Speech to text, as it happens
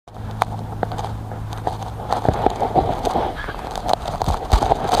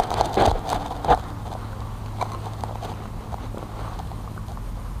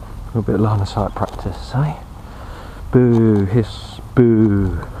A bit of line of sight practice, eh? Boo, hiss,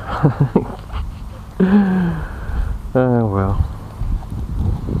 boo. Oh well.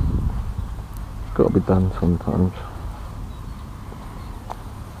 It's got to be done sometimes.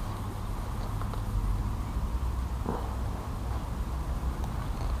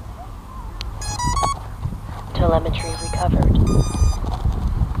 Telemetry recovered.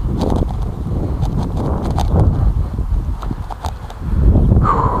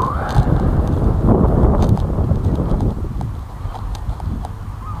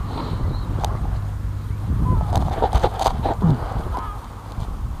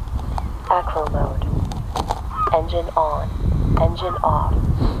 Acro mode. Engine on. Engine off.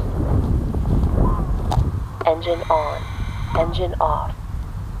 Engine on. Engine off.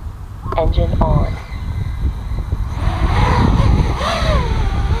 Engine on.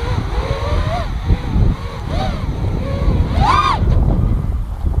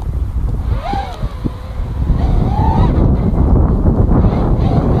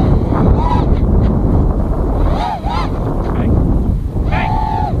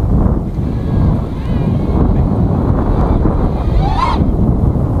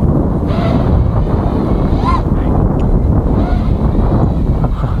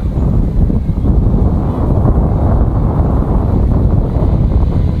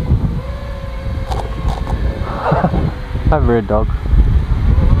 Over here, dog.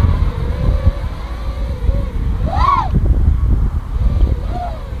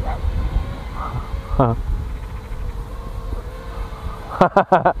 Huh.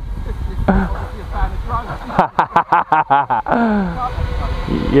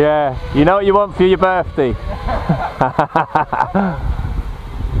 Yeah, you know what you want for your birthday.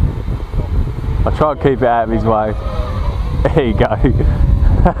 I'll try and keep it out of his way. There you go.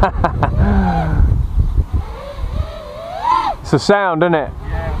 It's a sound, isn't it?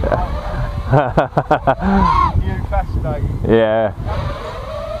 Yeah. You fascinating. Yeah.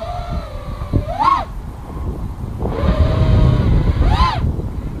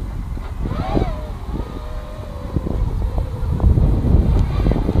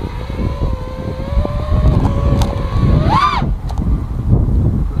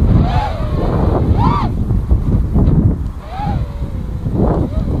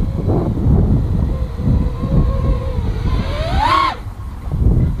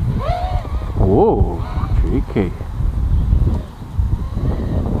 Whoa, cheeky.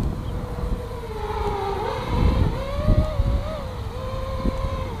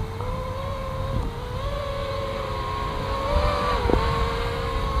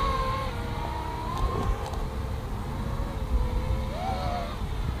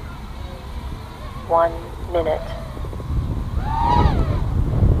 One minute.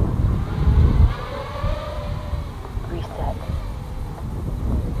 Reset.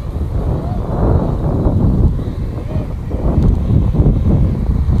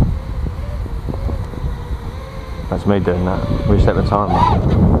 That's me doing that. Reset the timer. I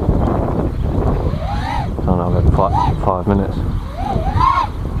don't know, I've had 5 minutes.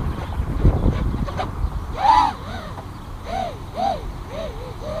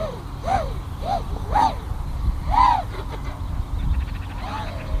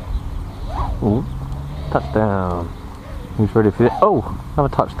 Ooh, touchdown. Who's ready for it? Oh,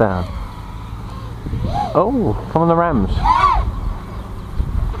 another touchdown. Oh, come on the Rams.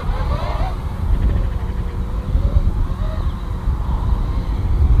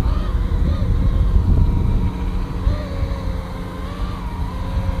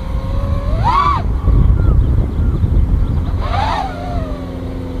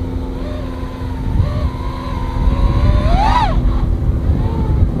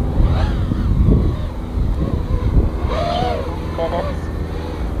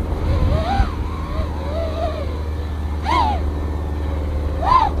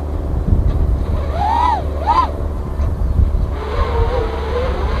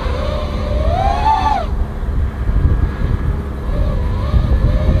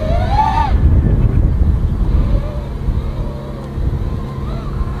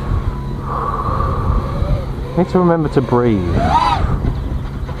 Need to remember to breathe.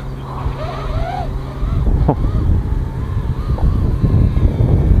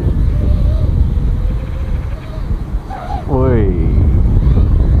 Oi.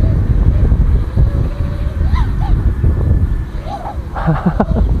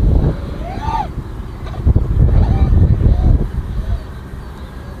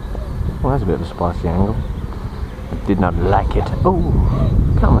 Well, that's a bit of a spicy angle. I did not like it. Oh,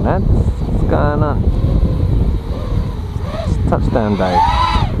 come on, Dad. What's going on? It's touchdown day.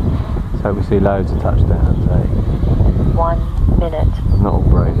 So we see loads of touchdowns, eh? 1 minute. Not all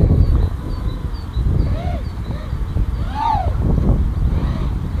Brady.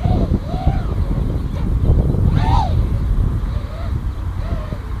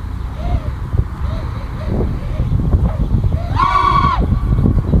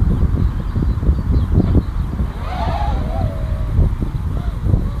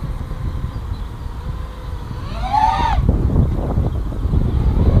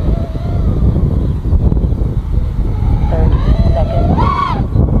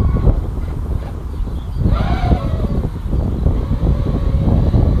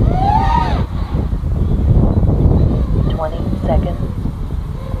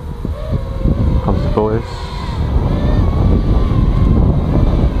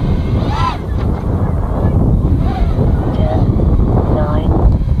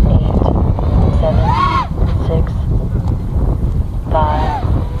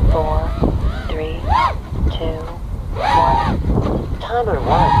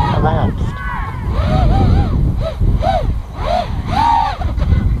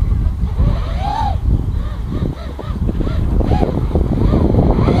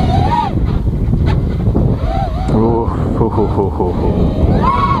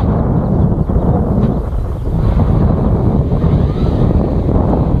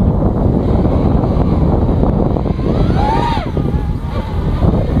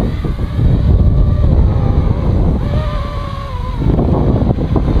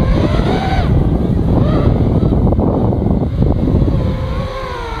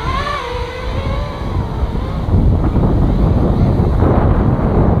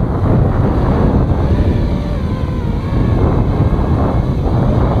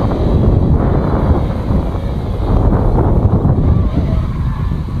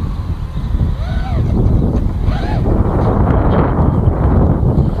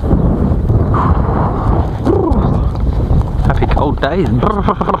 days.